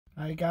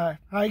How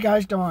you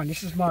guys doing?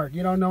 This is Mark.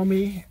 You don't know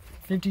me.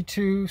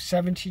 52,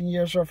 17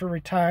 years old for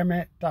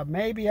retirement. Thought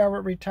maybe I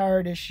would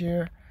retire this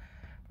year,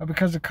 but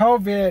because of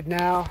COVID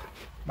now,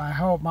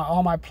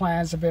 all my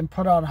plans have been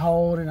put on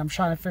hold, and I'm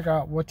trying to figure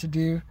out what to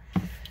do.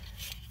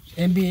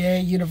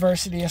 MBA,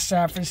 University of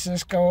San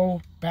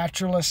Francisco,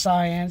 Bachelor of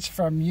Science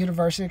from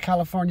University of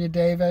California,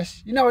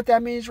 Davis. You know what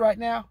that means right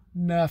now?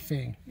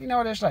 Nothing. You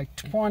know, there's like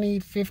 20,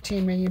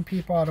 15 million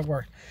people out of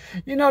work.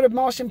 You know the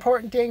most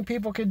important thing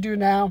people can do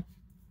now?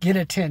 Get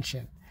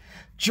attention.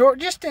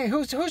 Just think,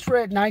 who's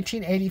read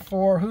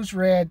 1984? Who's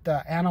read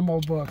the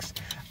animal books?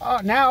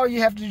 Now all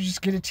you have to do is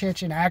just get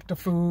attention, act a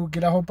fool,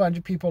 get a whole bunch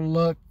of people to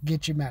look,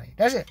 get your money.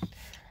 That's it.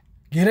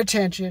 Get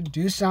attention,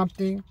 do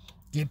something,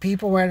 get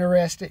people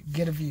interested,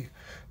 get a view.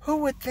 Who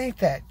would think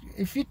that?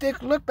 If you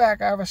look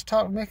back, I was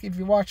talking, Mickey, if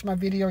you watched my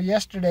video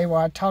yesterday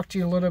where I talked to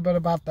you a little bit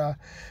about the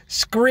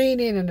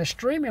screening and the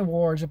streaming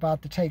wars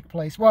about to take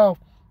place. Well,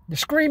 the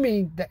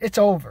streaming, it's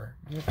over.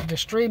 The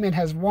streaming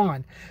has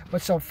won.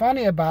 What's so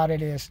funny about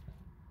it is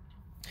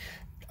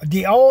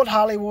the old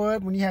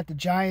Hollywood, when you had the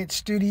giant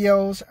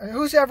studios.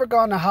 Who's ever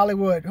gone to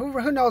Hollywood?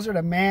 Who knows where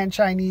the Man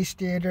Chinese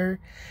Theater,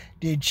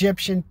 the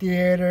Egyptian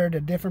Theater,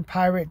 the different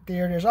pirate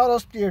theaters, all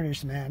those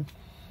theaters, man.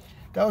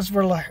 Those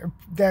were like,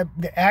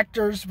 the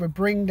actors would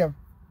bring the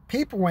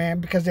people in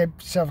because they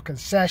sell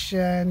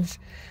concessions,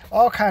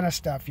 all kind of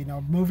stuff, you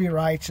know, movie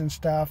rights and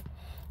stuff.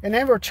 And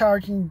they were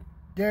charged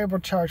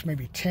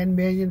maybe $10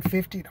 million,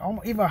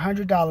 $50, even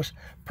 $100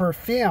 per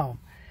film.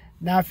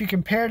 Now, if you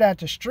compare that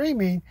to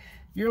streaming,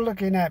 you're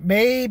looking at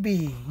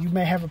maybe you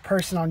may have a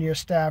person on your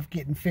staff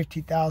getting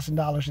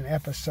 $50,000 an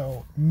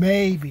episode,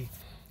 maybe.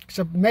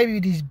 So maybe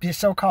these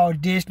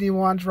so-called Disney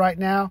ones right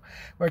now,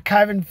 where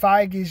Kevin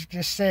Feige's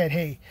just said,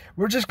 hey,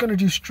 we're just going to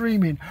do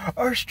streaming.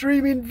 Our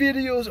streaming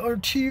videos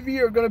on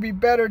TV are going to be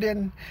better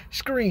than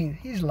screen.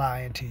 He's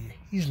lying to you.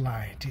 He's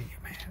lying to you,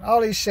 man.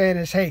 All he's saying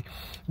is, hey,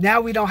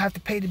 now we don't have to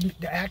pay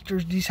the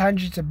actors these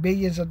hundreds of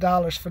billions of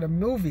dollars for the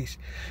movies.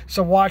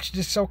 So watch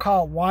this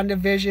so-called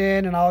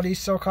WandaVision and all these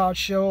so-called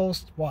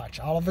shows. Watch.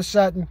 All of a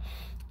sudden,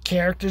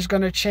 characters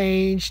going to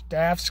change,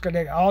 staff's going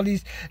to,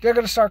 they're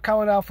going to start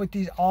coming off with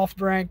these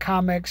off-brand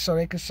comics so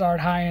they can start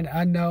hiring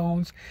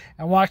unknowns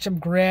and watch them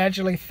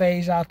gradually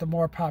phase out the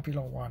more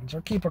popular ones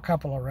or keep a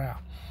couple around.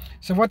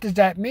 So what does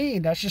that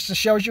mean? That just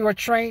shows you a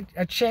change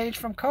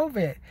from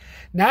COVID.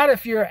 Now,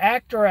 if you're an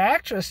actor or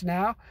actress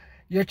now,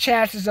 your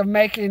chances of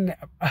making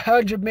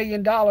 $100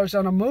 million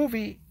on a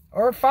movie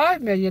or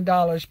 $5 million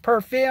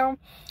per film,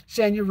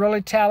 saying you're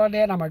really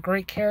talented, I'm a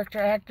great character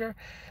actor.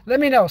 Let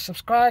me know.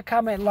 Subscribe,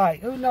 comment,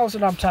 like. Who knows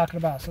what I'm talking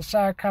about?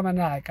 Subscribe, comment,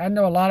 like. I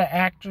know a lot of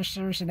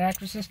actresses and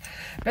actresses.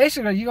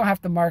 Basically, you're going to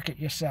have to market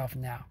yourself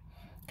now.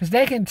 Because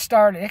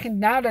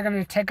now they're going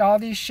to take all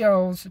these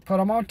shows, put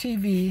them on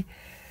TV,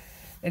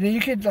 and then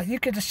you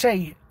could just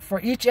say, for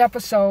each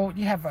episode,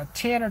 you have a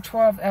 10 or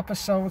 12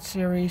 episode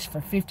series for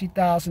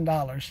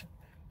 $50,000.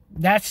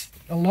 That's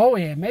the low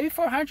end, maybe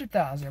 $400,000,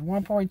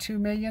 $1.2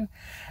 million,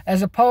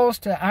 as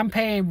opposed to I'm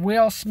paying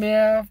Will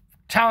Smith,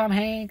 Tom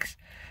Hanks,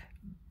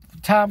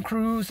 Tom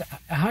Cruise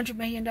 $100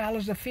 million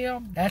a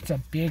film. That's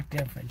a big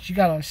difference. You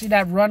gotta see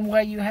that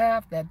runway you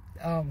have, that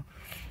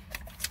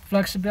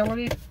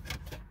flexibility.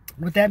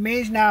 What that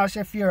means now is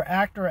if you're an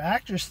actor or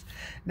actress,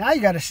 now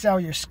you got to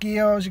sell your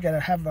skills, you got to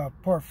have a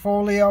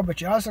portfolio,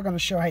 but you're also going to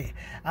show, hey,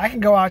 I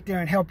can go out there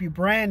and help you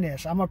brand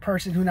this. I'm a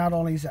person who not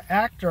only is an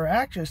actor or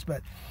actress,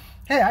 but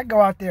hey, I go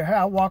out there, hey,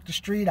 I'll walk the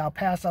street, I'll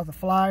pass out the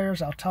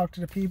flyers, I'll talk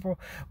to the people.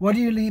 What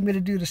do you need me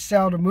to do to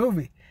sell the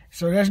movie?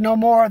 So there's no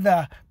more of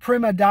the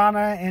prima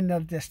donna and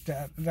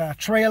the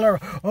trailer,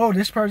 oh,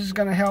 this person's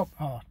going to help.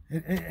 Oh,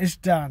 it's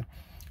done.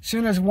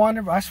 Soon as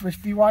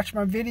if you watch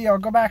my video,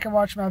 go back and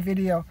watch my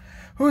video.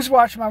 Who's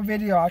watched my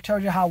video? I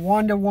told you how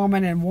Wonder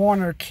Woman and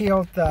Warner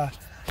killed the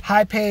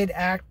high-paid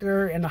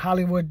actor and the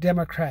Hollywood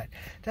Democrat.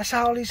 That's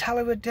how all these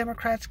Hollywood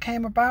Democrats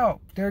came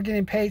about. They're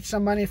getting paid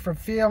some money for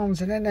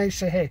films, and then they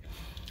say, hey,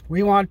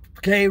 we want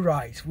gay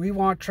rights. We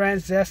want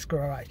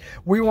transgender rights.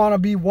 We want to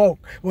be woke.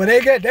 Well,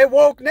 they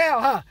woke now,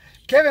 huh?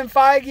 Kevin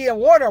Feige and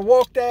Warner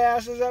woke their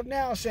asses up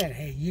now, saying,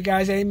 hey, you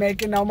guys ain't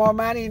making no more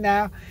money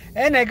now.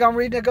 And they're going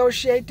to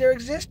renegotiate their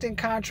existing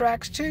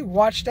contracts, too.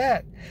 Watch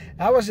that.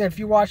 That was if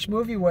you watch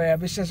Movie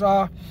Web. It says,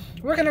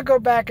 we're going to go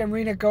back and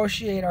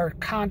renegotiate our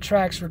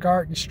contracts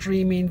regarding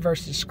streaming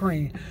versus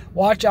screen.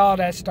 Watch all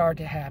that start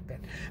to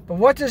happen. But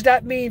what does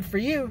that mean for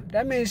you?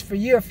 That means for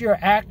you, if you're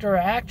an actor or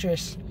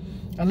actress,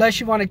 unless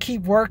you want to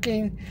keep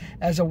working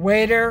as a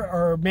waiter,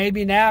 or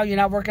maybe now you're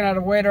not working as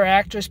a waiter or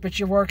actress, but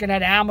you're working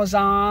at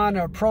Amazon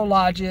or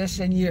Prologis,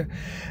 and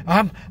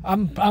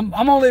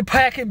I'm only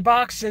packing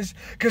boxes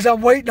because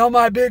I'm waiting on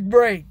my big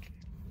break.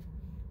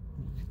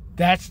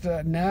 If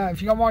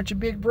you don't want your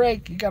big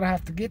break, you gotta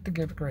have to get the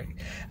good break.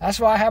 That's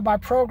why I have my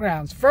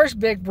programs. First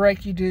big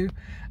break you do.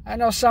 I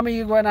know some of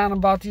you went on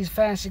about these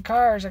fancy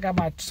cars. I got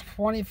my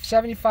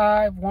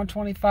 75,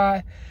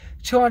 125.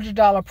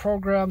 $200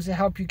 programs to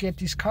help you get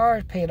these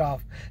cars paid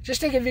off.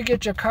 Just think if you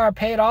get your car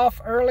paid off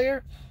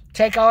earlier,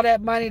 take all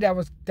that money that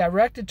was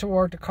directed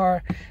toward the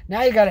car.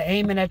 Now you got to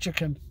aim it at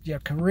your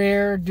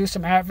career, do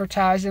some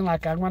advertising.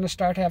 Like I want to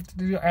start to have to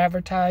do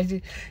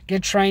advertising,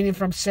 get training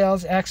from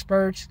sales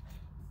experts,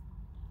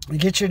 and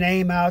get your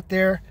name out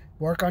there,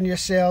 work on your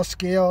sales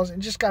skills,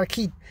 and just got to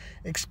keep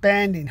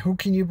expanding. Who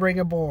can you bring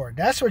aboard?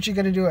 That's what you're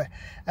going to do.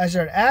 As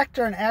an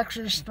actor and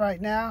actress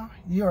right now,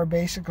 you are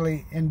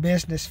basically in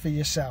business for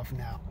yourself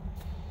now.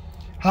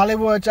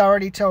 Hollywood's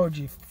already told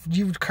you.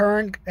 You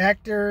current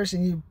actors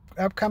and you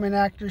upcoming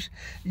actors,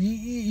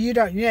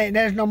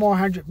 there's no more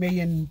 100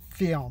 million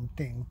film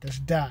thing that's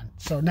done.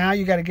 So now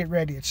you got to get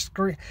ready. It's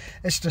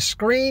the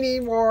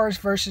screening wars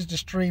versus the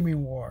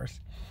streaming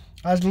wars.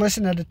 I was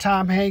listening to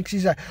Tom Hanks.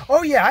 He's like,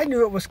 oh yeah, I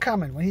knew it was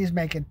coming when he's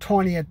making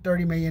 $20 or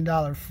 $30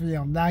 million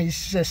film. Now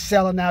he's just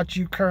selling out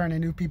you current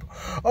and new people.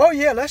 Oh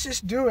yeah, let's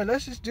just do it.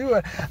 Let's just do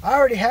it. I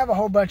already have a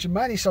whole bunch of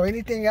money, so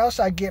anything else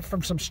I get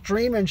from some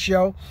streaming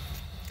show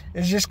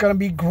is just going to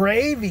be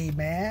gravy,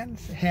 man.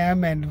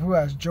 Him and who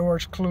else?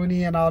 George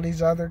Clooney and all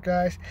these other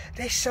guys.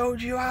 They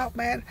sold you out,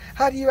 man.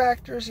 How do you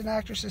actors and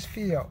actresses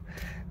feel?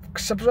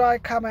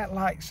 Subscribe, comment,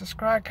 like.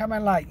 Subscribe,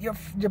 comment, like.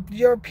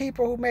 Your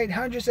people who made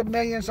hundreds of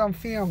millions on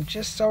film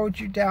just sold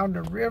you down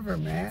the river,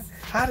 man.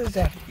 How does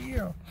that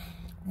feel?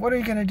 What are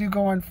you going to do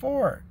going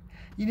forward?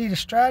 You need a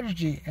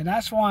strategy, and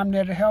that's why I'm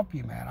there to help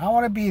you, man. I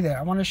want to be there.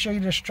 I want to show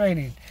you this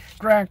training.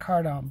 Grant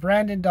Cardone,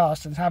 Brandon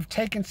Dawson have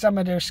taken some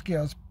of their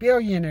skills.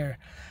 Billionaire.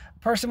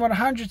 Person with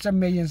hundreds of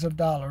millions of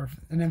dollars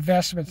in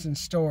investments in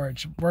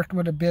storage, working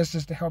with a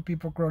business to help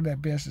people grow their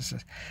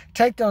businesses.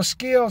 Take those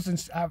skills,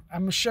 and I'm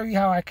going to show you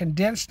how I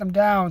condense them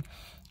down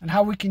and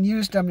how we can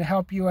use them to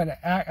help you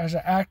as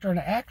an actor and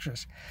an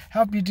actress.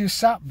 Help you do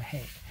something.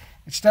 Hey,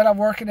 instead of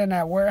working in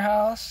that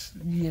warehouse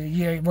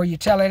where you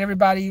tell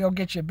everybody you'll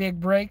get your big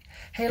break,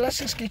 hey, let's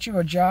just get you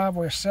a job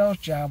or a sales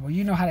job where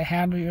you know how to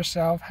handle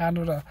yourself,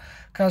 handle the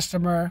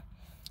customer,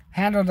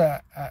 handle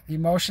the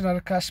emotion of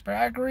the customer.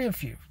 I agree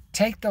with you.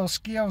 Take those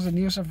skills and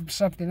use them for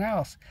something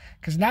else,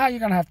 because now you're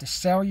going to have to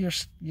sell you're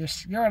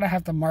going to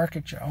have to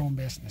market your own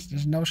business.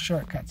 There's no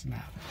shortcuts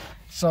now.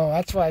 So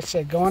that's why I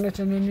said going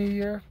into the new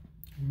year,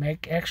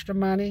 make extra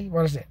money.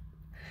 What is it?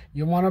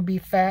 You want to be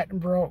fat and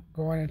broke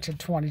going into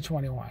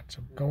 2021. So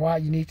go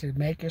out. You need to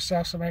make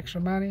yourself some extra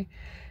money,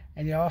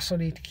 and you also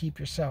need to keep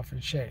yourself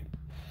in shape.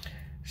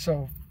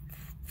 So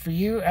for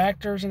you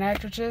actors and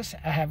actresses,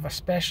 I have a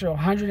special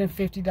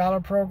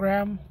 $150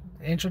 program,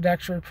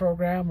 introductory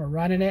program. We're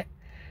running it.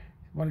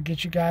 I want to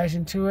get you guys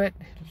into it.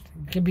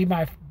 It can be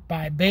my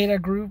beta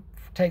group.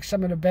 Take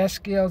some of the best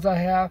skills I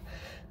have.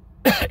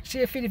 See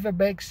if it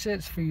makes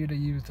sense for you to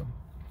use them.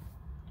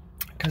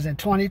 Because in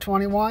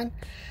 2021,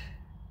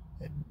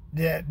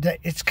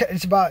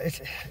 it's about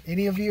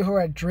any of you who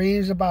had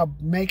dreams about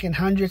making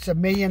hundreds of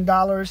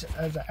 $1,000,000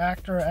 as an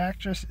actor or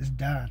actress is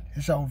done.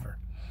 It's over.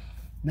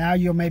 Now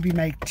you'll maybe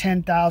make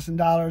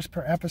 $10,000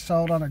 per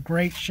episode on a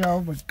great show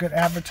with good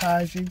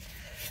advertising.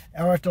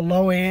 Or at the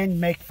low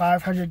end, make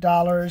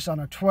 $500 on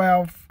a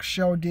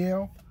 12-show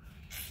deal.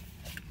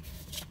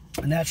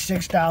 And that's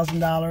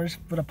 $6,000.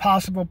 With a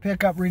possible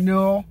pickup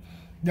renewal,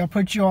 they'll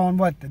put you on,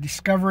 what, the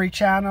Discovery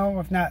Channel?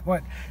 If not,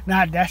 what?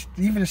 Not, that's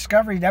even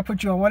Discovery. That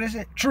put you on, what is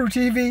it? True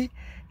TV?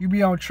 You'll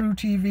be on True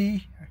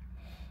TV.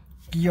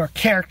 You're a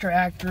character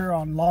actor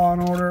on Law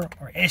and Order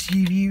or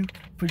SUV.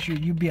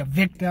 You'll be a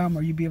victim,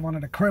 or you'll be one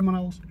of the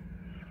criminals.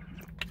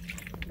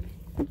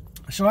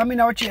 So let me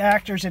know what you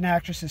actors and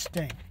actresses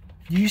think.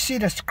 Do you see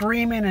the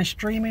screaming and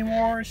streaming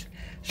wars?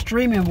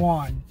 Streaming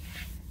won.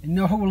 You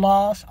know who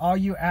lost? All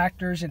you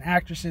actors and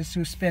actresses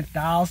who spent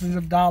thousands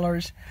of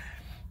dollars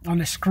on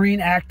the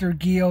Screen Actor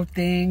Guild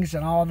things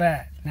and all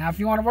that. Now, if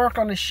you want to work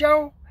on the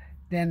show,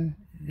 then,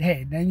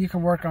 hey, then you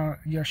can work on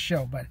your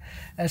show. But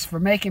as for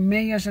making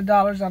millions of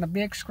dollars on a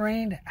big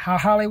screen, how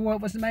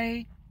Hollywood was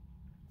made,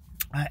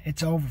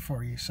 it's over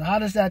for you. So how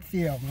does that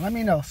feel? Let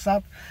me know.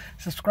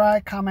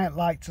 Subscribe, comment,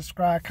 like.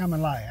 Subscribe,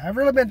 comment, like. I've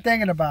really been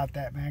thinking about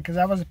that, man, because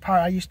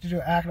I used to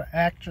do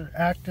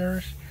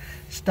actors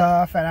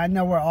stuff, and I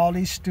know where all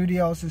these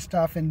studios and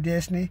stuff in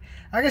Disney.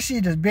 I can see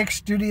the big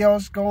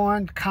studios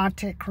going,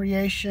 content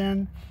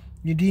creation.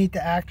 You need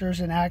the actors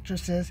and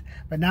actresses.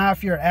 But now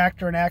if you're an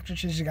actor and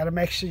actresses, you got to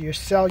make sure you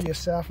sell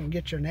yourself and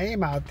get your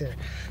name out there.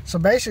 So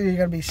basically you're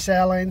going to be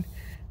selling.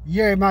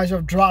 You might as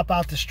well drop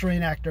out the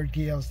Screen Actor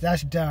Guilds.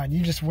 That's done.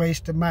 You just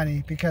wasted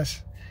money,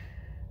 because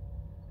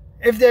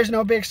if there's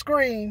no big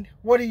screen,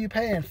 what are you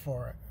paying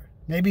for it?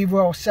 Maybe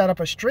we'll set up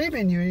a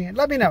streaming union.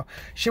 Let me know.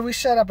 Should we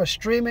set up a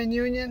streaming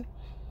union,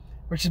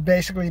 which is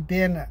basically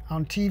being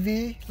on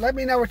TV? Let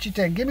me know what you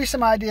think. Give me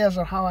some ideas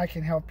on how I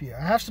can help you.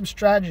 I have some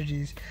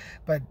strategies,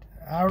 but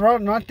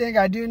one thing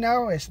I do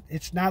know is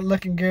it's not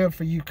looking good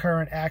for you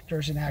current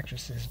actors and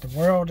actresses. The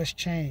world has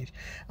changed.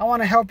 I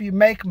want to help you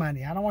make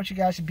money. I don't want you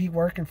guys to be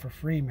working for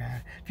free,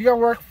 man. If you're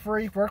going to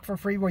work for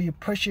free where you're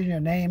pushing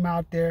your name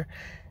out there,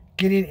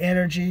 getting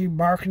energy,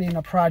 marketing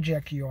a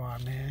project you're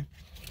on, man.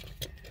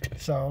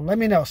 So let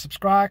me know.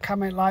 Subscribe,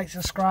 comment, like.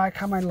 Subscribe,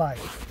 comment, like.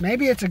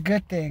 Maybe it's a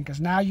good thing,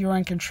 because now you're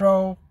in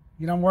control.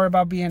 You don't worry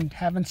about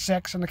having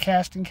sex on the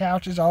casting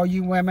couches. All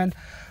you women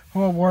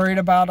who are worried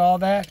about all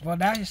that, well,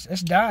 now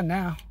it's done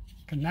now.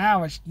 Because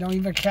now it's not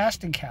even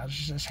casting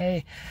couch. It says,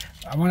 hey,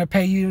 I want to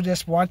pay you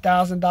this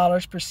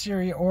 $1,000 per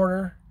series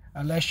order,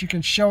 unless you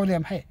can show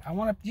them, hey,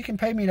 you can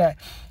pay me that,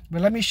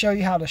 but let me show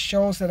you how the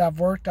shows that I've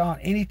worked on,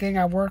 anything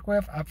I work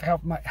with, I've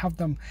helped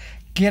them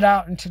get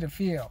out into the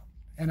field,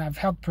 and I've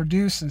helped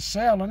produce and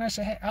sell. And I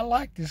say, hey, I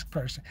like this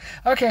person.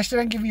 Okay, instead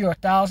of give you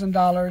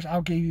 $1,000,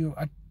 I'll give you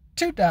a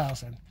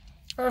 $2,000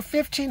 or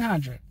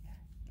 $1,500.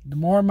 The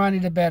more money,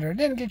 the better.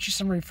 Then get you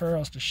some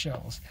referrals to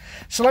shows.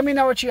 So let me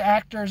know what you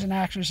actors and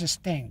actresses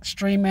think.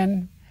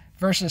 Streaming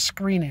versus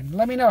screening.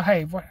 Let me know,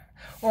 hey,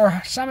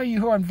 or some of you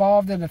who are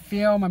involved in the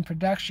film and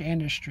production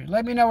industry,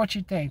 let me know what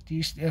you think.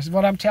 Is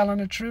what I'm telling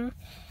the truth?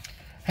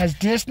 Has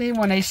Disney,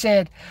 when they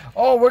said,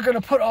 oh, we're going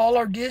to put all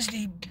our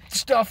Disney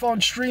stuff on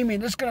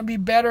streaming, it's going to be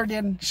better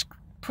than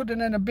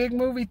putting it in the big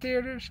movie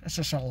theaters? It's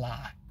just a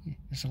lie.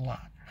 It's a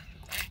lie.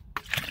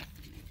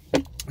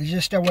 It's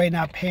just their way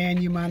not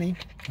paying you money.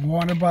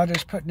 Warner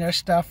Brothers putting their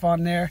stuff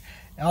on there.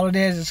 All it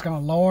is, it's going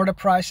to lower the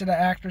price of the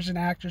actors and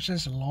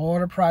actresses, lower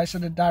the price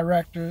of the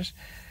directors.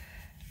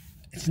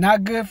 It's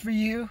not good for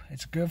you.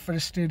 It's good for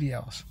the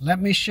studios. Let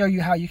me show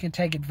you how you can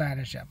take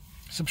advantage of it.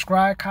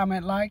 Subscribe,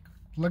 comment, like.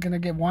 Looking to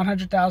get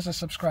 100,000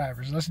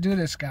 subscribers. Let's do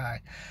this,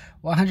 guy.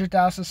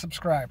 100,000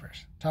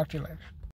 subscribers. Talk to you later.